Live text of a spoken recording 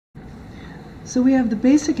So we have the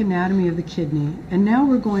basic anatomy of the kidney, and now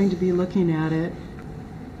we're going to be looking at it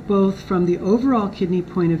both from the overall kidney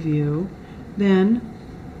point of view, then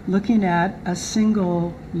looking at a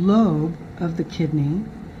single lobe of the kidney,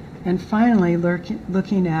 and finally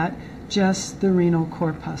looking at just the renal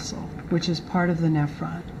corpuscle, which is part of the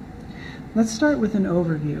nephron. Let's start with an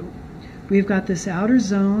overview. We've got this outer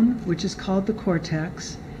zone, which is called the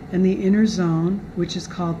cortex, and the inner zone, which is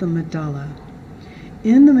called the medulla.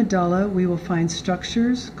 In the medulla, we will find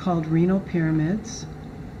structures called renal pyramids,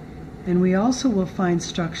 and we also will find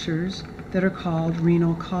structures that are called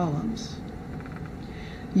renal columns.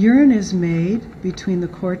 Urine is made between the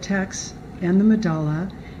cortex and the medulla,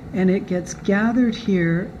 and it gets gathered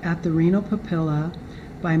here at the renal papilla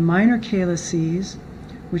by minor calyces,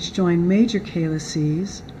 which join major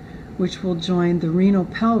calyces, which will join the renal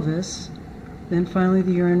pelvis. Then finally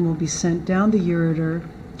the urine will be sent down the ureter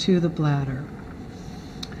to the bladder.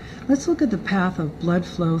 Let's look at the path of blood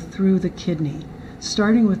flow through the kidney,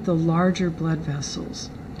 starting with the larger blood vessels.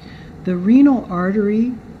 The renal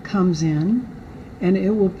artery comes in, and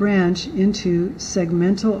it will branch into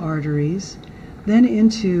segmental arteries, then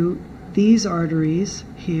into these arteries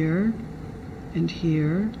here and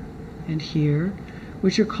here and here,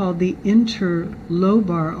 which are called the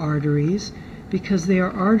interlobar arteries because they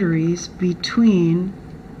are arteries between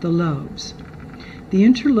the lobes. The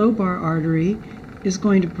interlobar artery is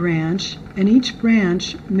going to branch, and each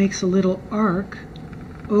branch makes a little arc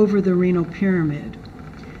over the renal pyramid.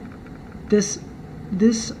 This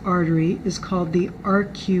artery is called the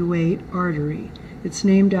arcuate artery. It's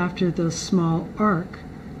named after the small arc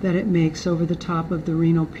that it makes over the top of the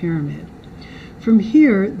renal pyramid. From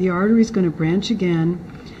here, the artery is going to branch again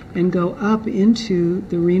and go up into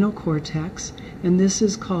the renal cortex, and this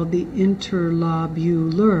is called the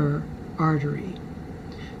interlobular artery.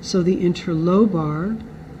 So the interlobar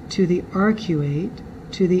to the arcuate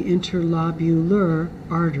to the interlobular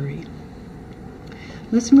artery.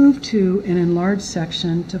 Let's move to an enlarged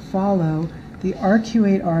section to follow the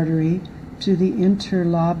arcuate artery to the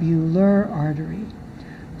interlobular artery.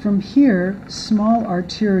 From here, small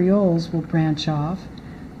arterioles will branch off.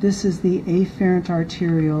 This is the afferent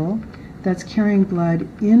arteriole that's carrying blood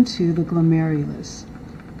into the glomerulus.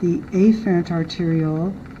 The afferent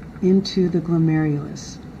arteriole into the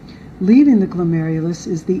glomerulus. Leaving the glomerulus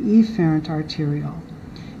is the efferent arteriole.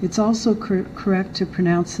 It's also correct to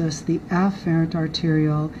pronounce this the afferent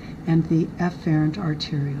arteriole and the efferent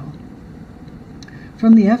arteriole.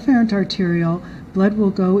 From the efferent arteriole, blood will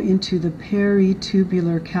go into the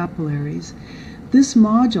peritubular capillaries. This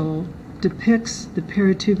module depicts the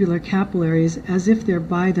peritubular capillaries as if they're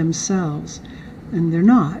by themselves, and they're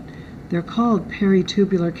not. They're called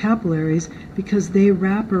peritubular capillaries because they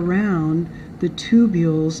wrap around the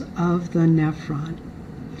tubules of the nephron.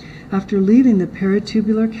 After leaving the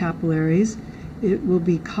peritubular capillaries, it will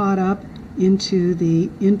be caught up into the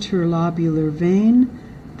interlobular vein,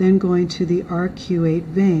 then going to the arcuate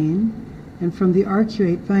vein, and from the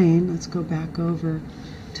arcuate vein, let's go back over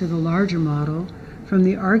to the larger model. From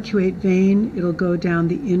the arcuate vein, it'll go down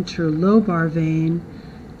the interlobar vein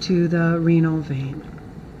to the renal vein.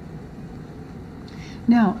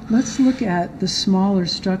 Now, let's look at the smaller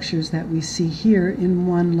structures that we see here in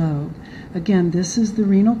one lobe. Again, this is the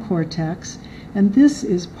renal cortex, and this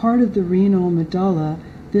is part of the renal medulla.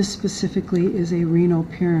 This specifically is a renal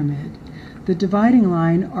pyramid. The dividing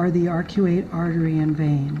line are the arcuate artery and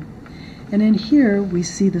vein. And in here, we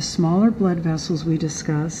see the smaller blood vessels we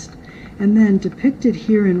discussed, and then depicted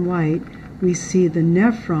here in white, we see the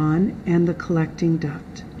nephron and the collecting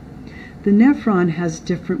duct. The nephron has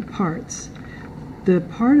different parts. The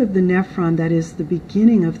part of the nephron that is the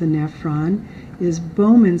beginning of the nephron is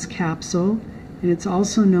Bowman's capsule, and it's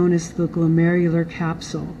also known as the glomerular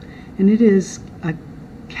capsule. And it is a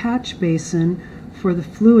catch basin for the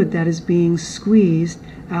fluid that is being squeezed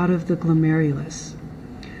out of the glomerulus.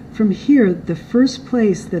 From here, the first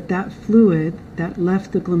place that fluid that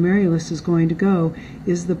left the glomerulus is going to go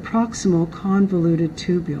is the proximal convoluted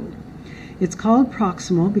tubule. It's called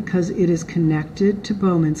proximal because it is connected to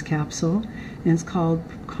Bowman's capsule, and it's called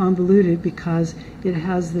convoluted because it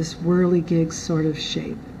has this whirligig sort of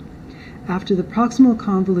shape. After the proximal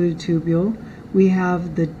convoluted tubule, we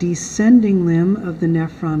have the descending limb of the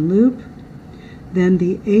nephron loop, then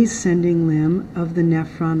the ascending limb of the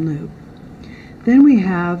nephron loop. Then we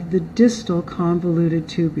have the distal convoluted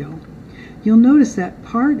tubule. You'll notice that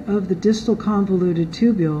part of the distal convoluted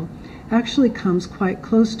tubule actually comes quite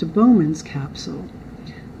close to Bowman's capsule,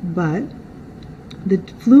 but the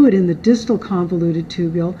fluid in the distal convoluted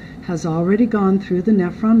tubule has already gone through the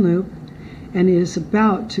nephron loop and is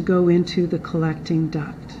about to go into the collecting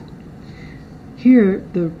duct. Here,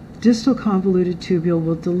 the distal convoluted tubule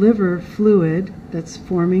will deliver fluid that's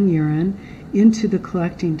forming urine into the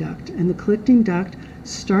collecting duct. And the collecting duct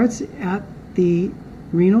starts at the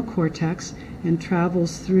renal cortex and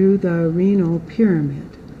travels through the renal pyramid.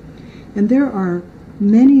 And there are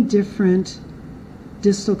many different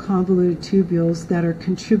distal convoluted tubules that are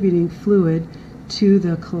contributing fluid to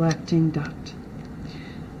the collecting duct.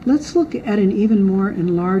 Let's look at an even more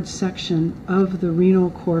enlarged section of the renal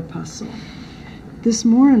corpuscle. This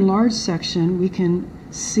more enlarged section, we can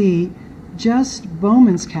see just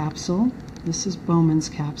Bowman's capsule. This is Bowman's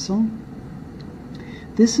capsule.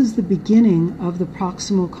 This is the beginning of the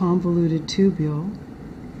proximal convoluted tubule.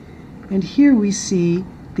 And here we see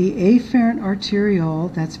the afferent arteriole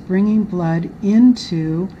that's bringing blood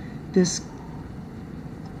into this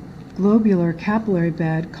globular capillary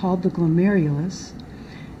bed called the glomerulus.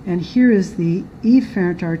 And here is the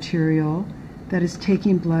efferent arteriole that is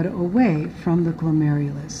taking blood away from the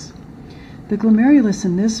glomerulus. The glomerulus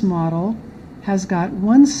in this model has got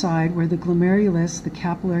one side where the glomerulus, the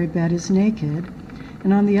capillary bed, is naked,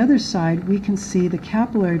 and on the other side we can see the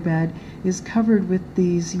capillary bed is covered with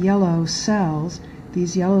these yellow cells.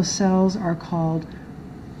 These yellow cells are called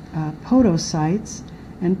podocytes,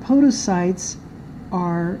 and podocytes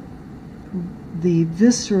are the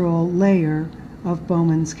visceral layer of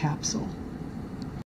Bowman's capsule.